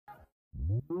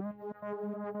Hello,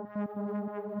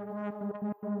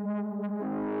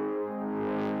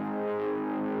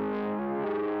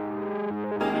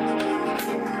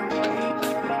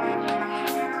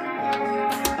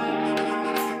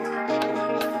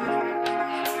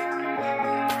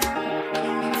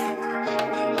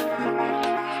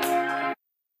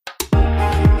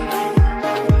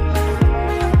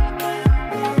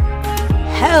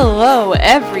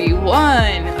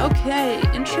 everyone. Okay,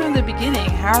 intro in the beginning.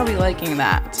 How are we liking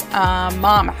that?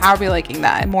 Mom, how are we liking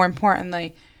that? And more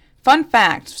importantly, fun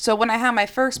fact. So when I had my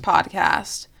first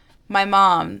podcast, my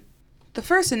mom, the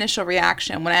first initial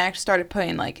reaction when I actually started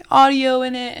putting like audio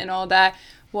in it and all that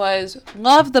was,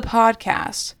 love the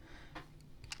podcast.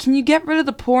 Can you get rid of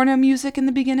the porno music in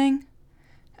the beginning?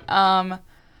 The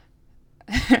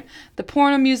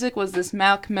porno music was this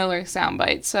Mac Miller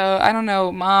soundbite. So I don't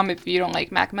know, Mom, if you don't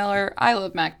like Mac Miller. I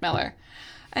love Mac Miller.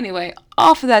 Anyway,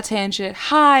 off of that tangent.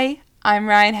 Hi, I'm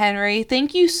Ryan Henry.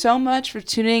 Thank you so much for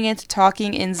tuning in to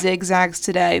Talking in Zigzags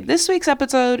today. This week's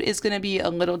episode is going to be a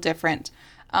little different.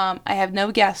 I have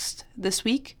no guest this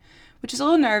week, which is a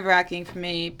little nerve-wracking for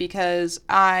me because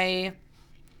I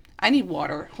need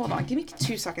water. Hold on, give me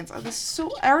 2 seconds. Oh, this is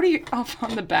so already off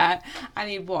on the bat. I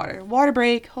need water. Water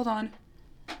break. Hold on.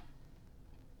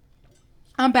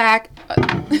 I'm back.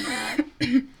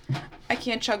 I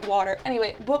can't chug water.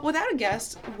 Anyway, but without a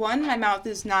guest, one, my mouth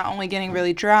is not only getting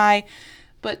really dry,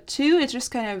 but two, it's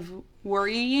just kind of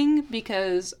worrying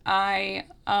because I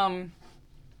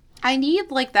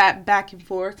need like that back and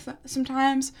forth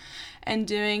sometimes, and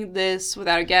doing this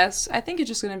without a guest, I think it's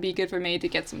just going to be good for me to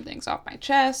get some things off my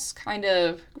chest, kind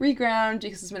of reground,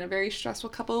 because it's been a very stressful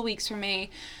couple of weeks for me,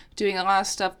 doing a lot of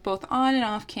stuff both on and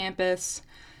off campus.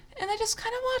 And I just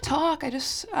kind of want to talk.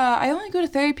 I only go to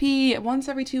therapy once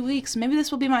every 2 weeks. Maybe this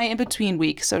will be my in-between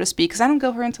week, so to speak, because I don't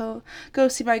go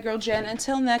see my girl Jen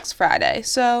until next Friday.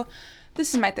 So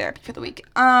this is my therapy for the week.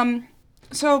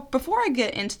 So before I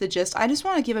get into the gist, I just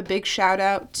want to give a big shout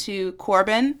out to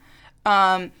Corbin.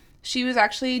 She was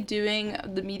actually doing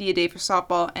the media day for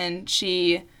softball, and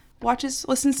she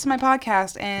listens to my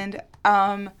podcast, and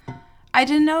I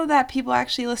didn't know that people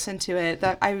actually listened to it,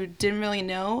 that I didn't really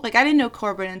know. Like, I didn't know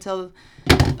Corbin until,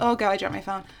 oh god, I dropped my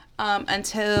phone,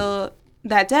 until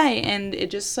that day, and it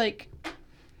just, like,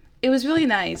 it was really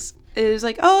nice. It was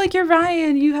like, oh, like, you're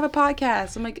Ryan, you have a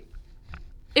podcast. I'm like,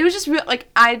 it was just real, like,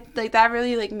 that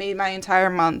really, like, made my entire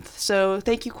month. So,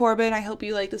 thank you, Corbin. I hope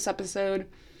you like this episode.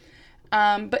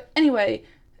 But anyway,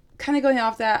 kind of going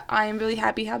off that, I am really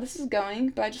happy how this is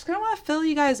going, but I just kind of want to fill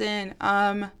you guys in.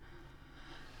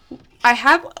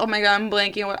 Oh my god, I'm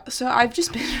blanking. So I've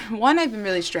just been, I've been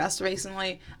really stressed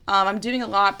recently. I'm doing a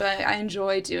lot, but I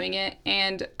enjoy doing it.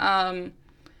 And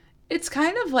it's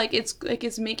kind of like,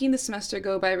 it's making the semester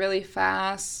go by really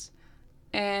fast,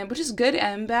 and which is good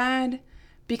and bad,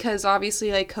 because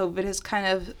obviously, like, COVID has kind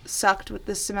of sucked with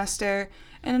this semester.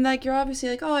 And, like, you're obviously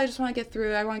like, oh, I just want to get through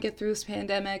this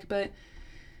pandemic. But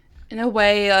in a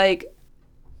way, like,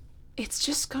 it's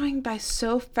just going by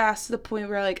so fast to the point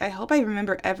where, like, I hope I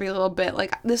remember every little bit.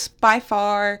 Like, by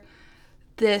far,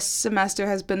 this semester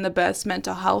has been the best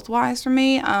mental health-wise for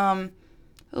me. A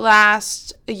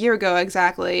year ago,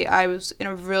 exactly, I was in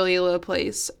a really low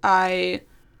place. I,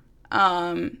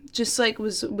 just, like,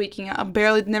 was waking up,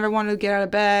 never wanted to get out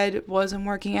of bed, wasn't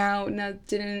working out,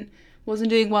 wasn't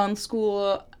doing well in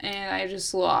school, and I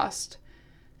just lost.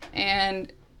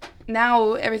 And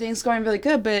now everything's going really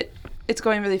good, but it's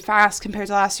going really fast compared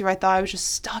to last year. I thought I was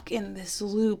just stuck in this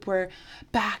loop where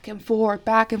back and forth,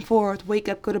 wake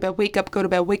up, go to bed, wake up, go to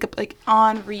bed, wake up, like,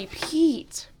 on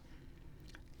repeat.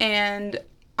 And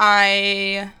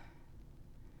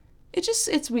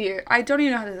it's weird. I don't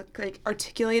even know how to, like,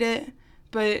 articulate it,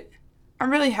 but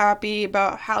I'm really happy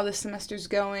about how this semester's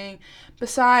going,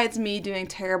 besides me doing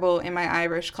terrible in my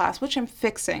Irish class, which I'm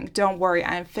fixing. Don't worry,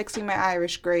 I'm fixing my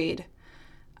Irish grade.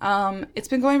 It's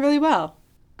been going really well.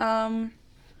 Oh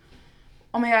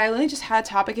my god, I literally just had a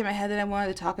topic in my head that I wanted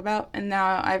to talk about, and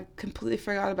now I've completely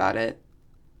forgot about it.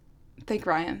 Thank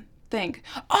Ryan.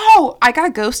 Oh, I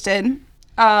got ghosted.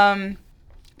 But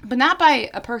not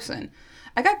by a person.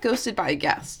 I got ghosted by a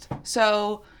guest.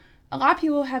 So, a lot of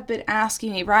people have been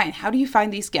asking me, Ryan, how do you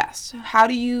find these guests? How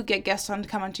do you get guests on to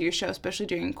come onto your show, especially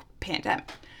during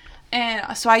pandemic?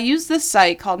 And so I use this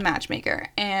site called Matchmaker.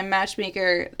 And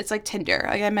Matchmaker, it's like Tinder.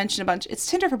 Like I mentioned a bunch. It's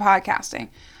Tinder for podcasting.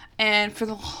 And for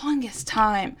the longest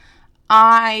time,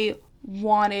 I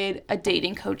wanted a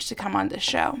dating coach to come on this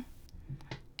show.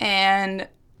 And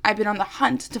I've been on the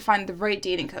hunt to find the right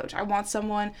dating coach. I want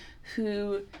someone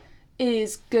who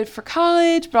is good for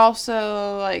college, but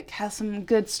also like has some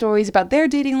good stories about their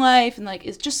dating life, and like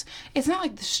it's not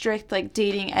like the strict like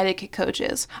dating etiquette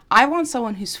coaches. I want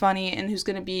someone who's funny and who's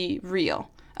gonna be real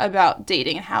about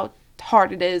dating and how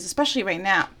hard it is, especially right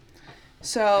now.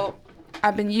 So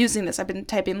I've been using this. I've been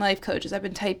typing life coaches. I've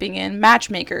been typing in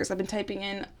matchmakers. I've been typing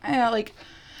in I'm yelling.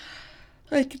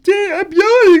 Why am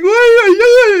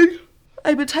I yelling?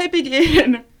 I've been typing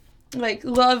in like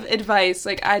love advice.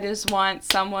 Like I just want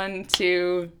someone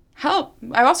to help.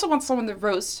 I also want someone to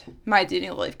roast my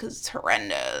dating life because it's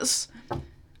horrendous.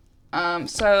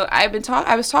 So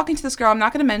I was talking to this girl. I'm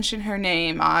not gonna mention her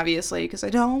name, obviously, because I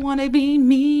don't want to be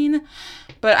mean.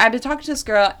 But I've been talking to this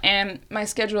girl, and my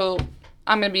schedule,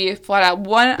 I'm gonna be flat out.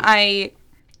 One, I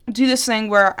do this thing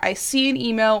where I see an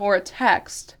email or a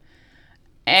text,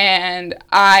 and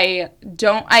I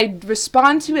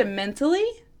respond to it mentally.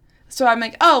 So I'm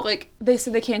like, oh, like, they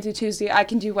said they can't do Tuesday, I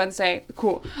can do Wednesday,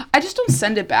 cool. I just don't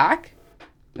send it back.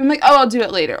 I'm like, oh, I'll do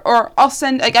it later. Or I'll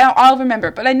send, like, I'll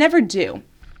remember, but I never do.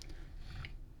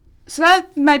 So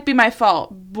that might be my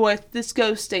fault with this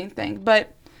ghosting thing.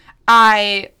 But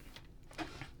I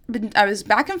was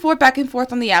back and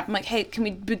forth on the app. I'm like, hey, can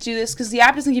we do this? Because the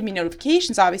app doesn't give me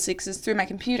notifications, obviously, because it's through my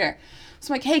computer.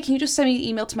 So I'm like, hey, can you just send me an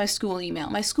email to my school email?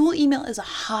 My school email is a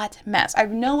hot mess. I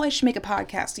know I should make a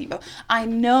podcast email. I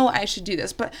know I should do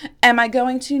this, but am I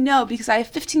going to? No, because I have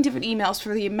 15 different emails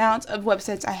for the amount of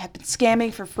websites I have been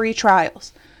scamming for free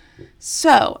trials.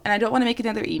 So, and I don't want to make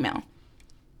another email.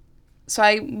 So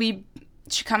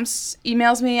she comes,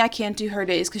 emails me. I can't do her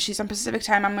days because she's on Pacific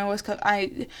time. I'm on West Coast.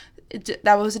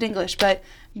 That was in English, but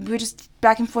we're just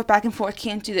back and forth.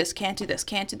 Can't do this.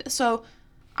 So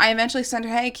I eventually sent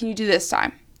her, hey, can you do this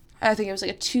time? I think it was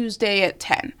like a Tuesday at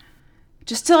 10.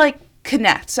 Just to like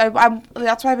connect. So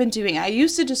that's what I've been doing. I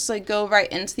used to just like go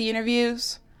right into the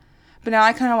interviews, but now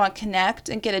I kind of want to connect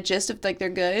and get a gist if like they're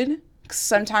good. Cause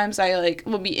sometimes I like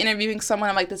will be interviewing someone.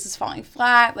 I'm like, this is falling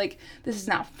flat. Like, this is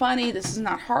not funny. This is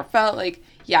not heartfelt. Like,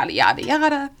 yada, yada,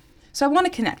 yada. So I want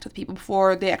to connect with people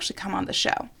before they actually come on the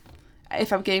show,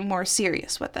 if I'm getting more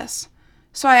serious with this.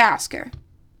 So I ask her.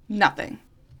 Nothing.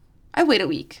 I wait a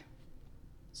week.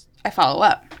 I follow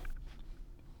up.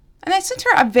 And I sent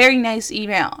her a very nice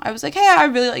email. I was like, hey, I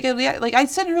really like it. Like, I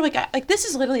sent her, like this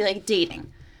is literally like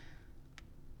dating.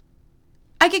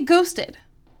 I get ghosted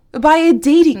by a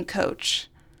dating coach.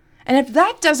 And if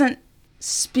that doesn't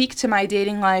speak to my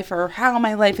dating life or how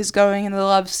my life is going in the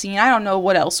love scene, I don't know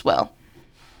what else will.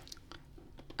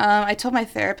 I told my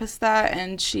therapist that,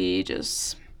 and she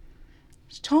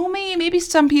told me maybe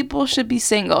some people should be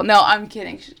single. No, I'm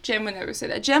kidding. Jen would never say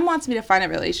that. Jen wants me to find a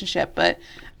relationship, but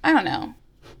I don't know.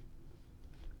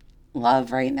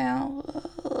 Love right now.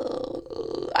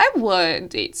 I would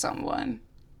date someone.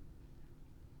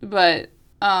 But,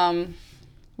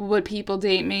 would people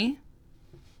date me?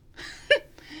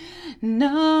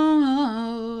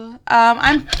 No.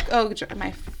 My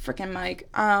freaking mic.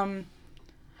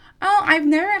 I've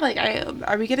never,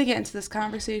 are we gonna get into this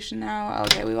conversation now?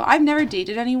 Okay, we will. I've never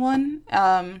dated anyone,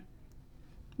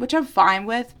 which I'm fine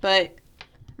with, but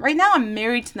right now I'm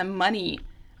married to the money.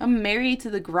 I'm married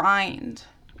to the grind.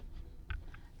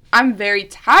 I'm very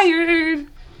tired.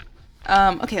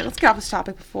 Okay, let's get off this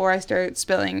topic before I start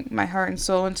spilling my heart and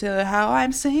soul into how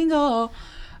I'm single.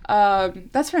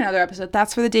 That's for another episode.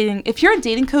 That's for the dating. If you're a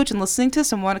dating coach and listening to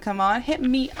this and want to come on, hit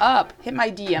me up. Hit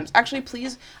my DMs. Actually,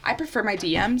 please, I prefer my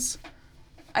DMs.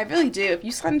 I really do. If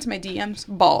you slide into my DMs,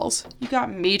 balls. You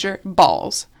got major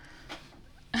balls.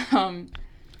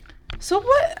 So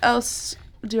what else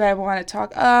do I want to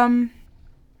talk?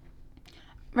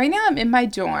 Right now I'm in my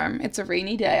dorm. It's a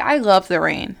rainy day. I love the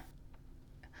rain.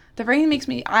 The rain makes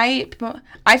me, I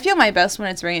feel my best when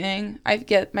it's raining. I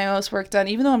get my most work done,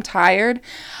 even though I'm tired.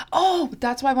 Oh,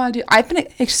 that's what I want to do. I've been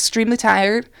extremely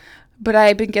tired, but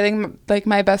I've been getting, like,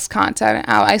 my best content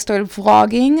out. I started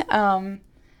vlogging,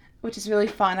 which is really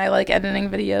fun. I like editing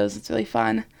videos. It's really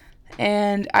fun.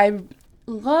 And I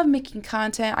love making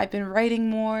content. I've been writing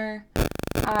more.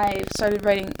 I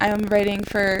am writing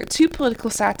for 2 political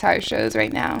satire shows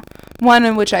right now. One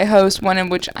in which I host, one in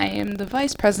which I am the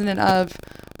vice president of,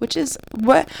 which is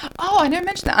what? Oh, I never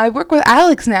mentioned that. I work with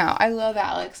Alex now. I love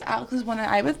Alex. Alex is one of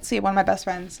my best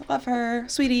friends. I love her.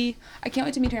 Sweetie. I can't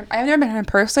wait to meet her. I've never met her in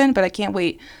person, but I can't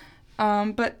wait.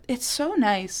 But it's so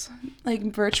nice. Like,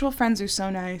 virtual friends are so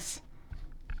nice.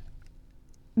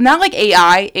 Not like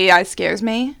AI. AI scares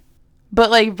me.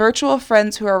 But, like, virtual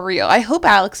friends who are real. I hope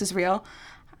Alex is real.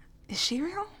 Is she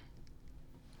real?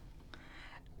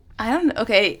 I don't know.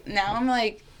 Okay, now I'm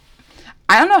like,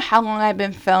 I don't know how long I've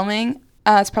been filming.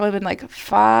 It's probably been like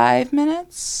 5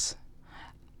 minutes.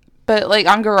 but like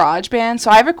on GarageBand. So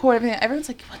I record everything. Everyone's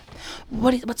like,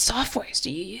 what softwares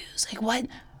do you use? Like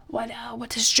what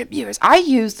distributors? I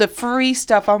use the free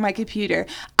stuff on my computer.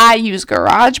 I use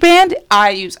GarageBand,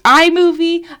 I use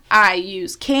iMovie, I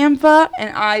use Canva,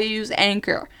 and I use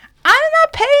Anchor. I'm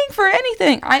not paying for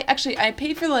anything. I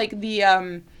pay for like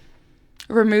the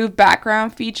remove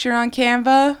background feature on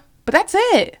Canva, but that's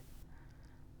it.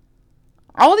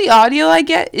 All the audio I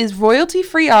get is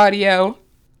royalty-free audio,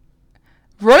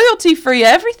 royalty-free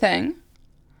everything.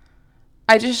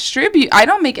 I distribute. I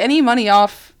don't make any money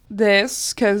off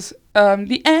this because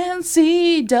the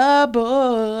NCAA.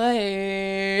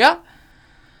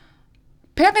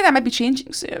 Apparently that might be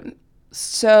changing soon.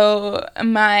 So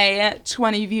my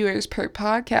 20 viewers per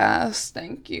podcast,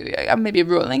 thank you. I may be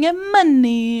rolling in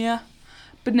money.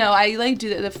 But no, I like do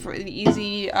the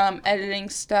easy editing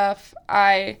stuff.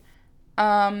 I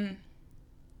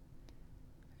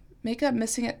makeup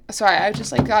missing it. Sorry, I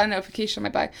just like got a notification on my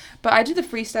bag. But I do the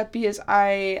free stuff because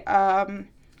the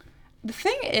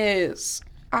thing is,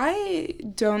 I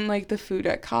don't like the food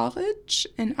at college,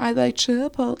 and I like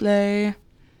Chipotle,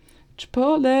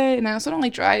 and I also don't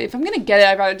like dry. If I'm gonna get it,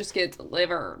 I'd rather just get it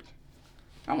delivered.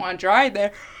 I don't want to drive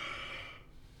there.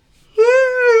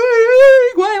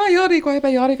 Why am I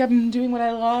yawning? I'm doing what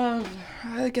I love.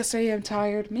 I guess I am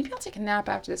tired. Maybe I'll take a nap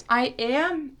after this. I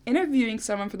am interviewing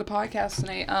someone for the podcast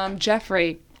tonight.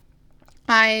 Jeffrey.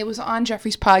 I was on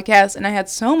Jeffrey's podcast, and I had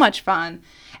so much fun.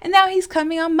 And now he's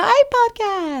coming on my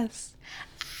podcast.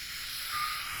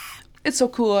 It's so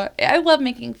cool. I love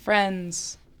making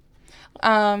friends.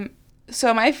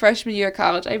 So my freshman year of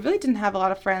college, I really didn't have a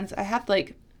lot of friends. I had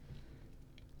like,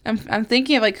 I'm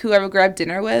thinking of like who I would grab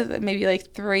dinner with, maybe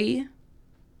like 3.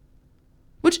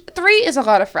 Which 3 is a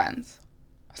lot of friends.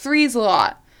 3 is a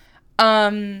lot.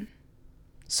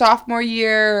 Sophomore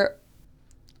year,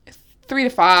 3 to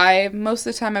 5. Most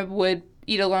of the time I would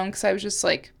eat alone because I was just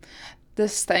like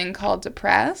this thing called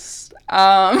depressed.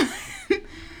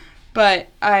 But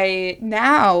I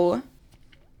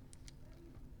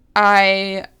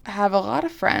have a lot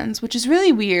of friends, which is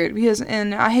really weird because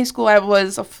in high school I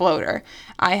was a floater.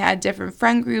 I had different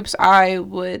friend groups. I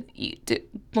would eat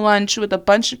lunch with a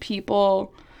bunch of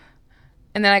people,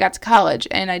 and then I got to college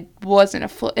and I wasn't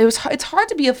a it's hard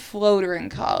to be a floater in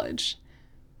college.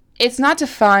 It's not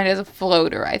defined as a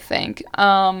floater, I think.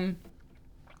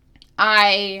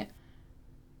 I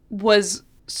was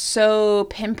so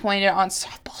pinpointed on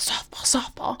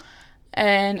softball,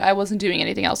 and I wasn't doing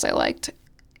anything else I liked.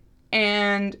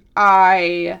 And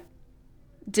I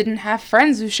didn't have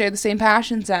friends who shared the same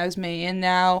passions as me, and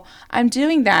now I'm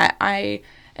doing that. I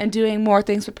am doing more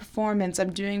things with performance.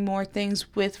 I'm doing more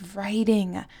things with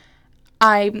writing.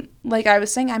 I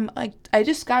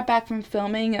just got back from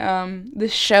filming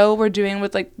this show we're doing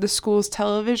with like the school's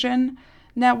television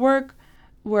network,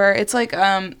 where it's like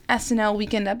SNL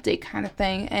Weekend Update kind of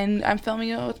thing, and I'm filming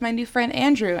it with my new friend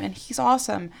Andrew, and he's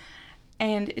awesome.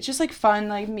 And it's just like fun,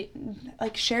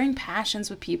 like sharing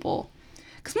passions with people.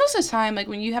 Because most of the time, like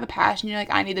when you have a passion, you're like,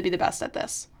 I need to be the best at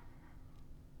this.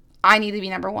 I need to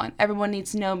be number one. Everyone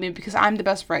needs to know me because I'm the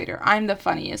best writer. I'm the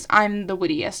funniest. I'm the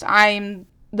wittiest. I'm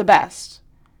the best.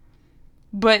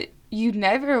 But you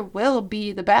never will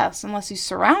be the best unless you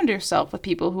surround yourself with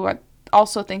people who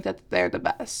also think that they're the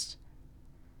best.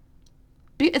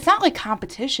 It's not like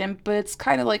competition, but it's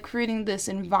kind of like creating this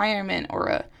environment or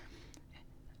a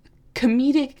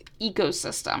comedic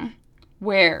ecosystem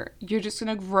where you're just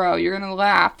going to grow, you're going to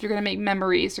laugh, you're going to make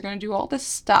memories, you're going to do all this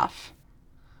stuff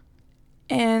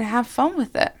and have fun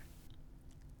with it.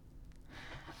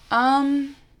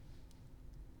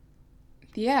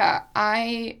 Yeah,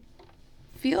 I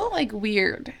feel like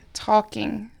weird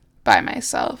talking by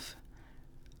myself,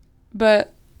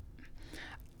 but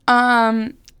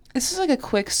this is like a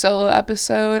quick solo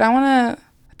episode. I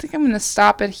think I'm going to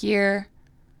stop it here.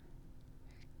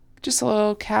 Just a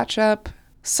little catch up.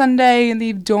 Sunday in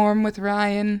the dorm with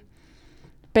Ryan.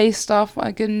 Based off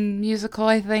a good musical,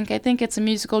 I think. I think it's a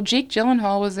musical. Jake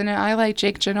Gyllenhaal was in it. I like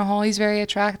Jake Gyllenhaal. He's a very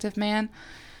attractive man.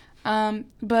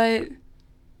 But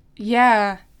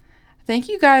yeah. Thank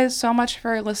you guys so much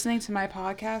for listening to my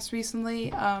podcast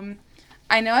recently.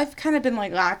 I know I've kind of been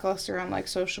like lackluster on like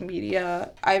social media.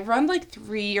 I've run like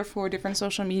 3 or 4 different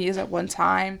social medias at one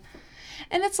time.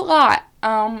 And it's a lot.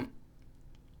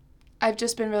 I've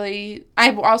just been really,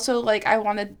 I've also, like, I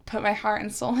want to put my heart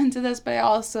and soul into this, but I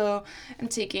also am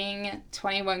taking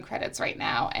 21 credits right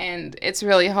now, and it's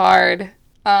really hard.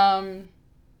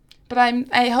 But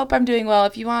I hope I'm doing well.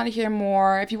 If you want to hear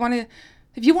more,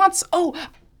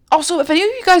 also, if any of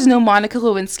you guys know Monica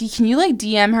Lewinsky, can you, like,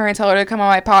 DM her and tell her to come on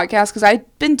my podcast? Because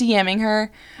I've been DMing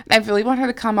her, and I really want her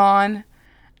to come on.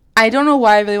 I don't know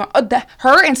why I really want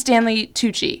her and Stanley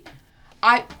Tucci.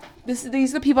 These are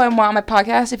the people I want on my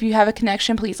podcast. If you have a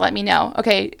connection, please let me know.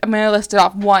 Okay, I'm gonna list it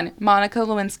off. 1, Monica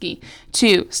Lewinsky.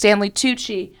 2, Stanley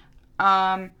Tucci.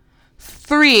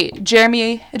 3,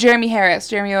 Jeremy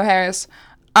O. Harris.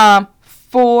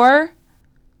 4,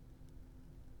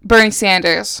 Bernie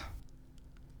Sanders.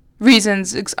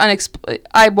 Reasons unexplained.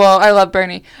 I love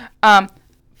Bernie. 5.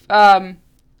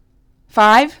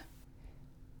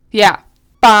 Yeah,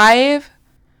 5.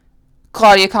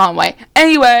 Claudia Conway.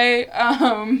 Anyway,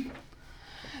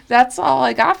 that's all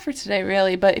I got for today,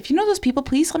 really. But if you know those people,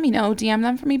 please let me know. DM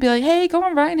them for me. Be like, hey, go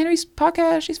on Ryan Henry's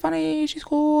podcast. She's funny. She's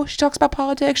cool. She talks about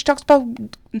politics. She talks about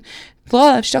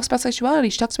love. She talks about sexuality.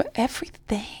 She talks about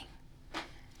everything.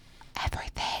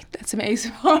 That's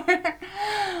amazing.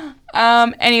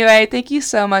 Anyway, thank you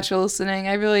so much for listening.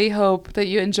 I really hope that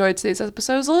you enjoyed today's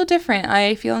episode. It was a little different.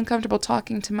 I feel uncomfortable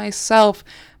talking to myself.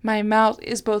 My mouth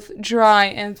is both dry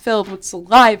and filled with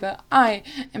saliva. I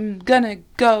am gonna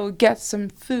go get some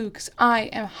food because I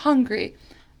am hungry.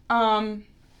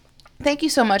 Thank you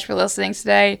so much for listening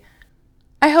today.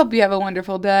 I hope you have a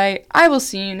wonderful day. I will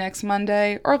see you next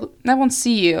Monday. Or I won't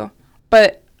see you,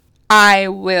 but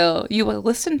you will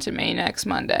listen to me next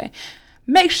Monday.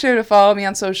 Make sure to follow me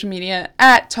on social media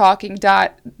at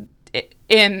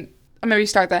talking.in. I'm going to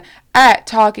restart that. At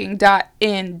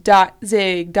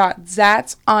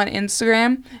talking.in.zig.zats on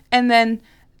Instagram. And then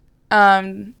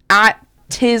at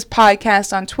Tiz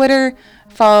Podcast on Twitter.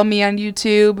 Follow me on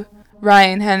YouTube.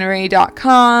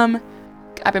 RyanHenry.com.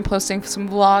 I've been posting some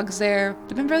vlogs there.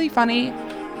 They've been really funny.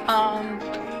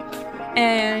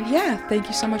 And yeah, thank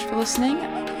you so much for listening.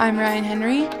 I'm Ryan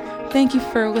Henry. Thank you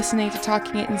for listening to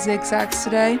Talking It in Zigzags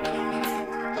today.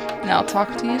 And I'll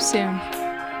talk to you soon.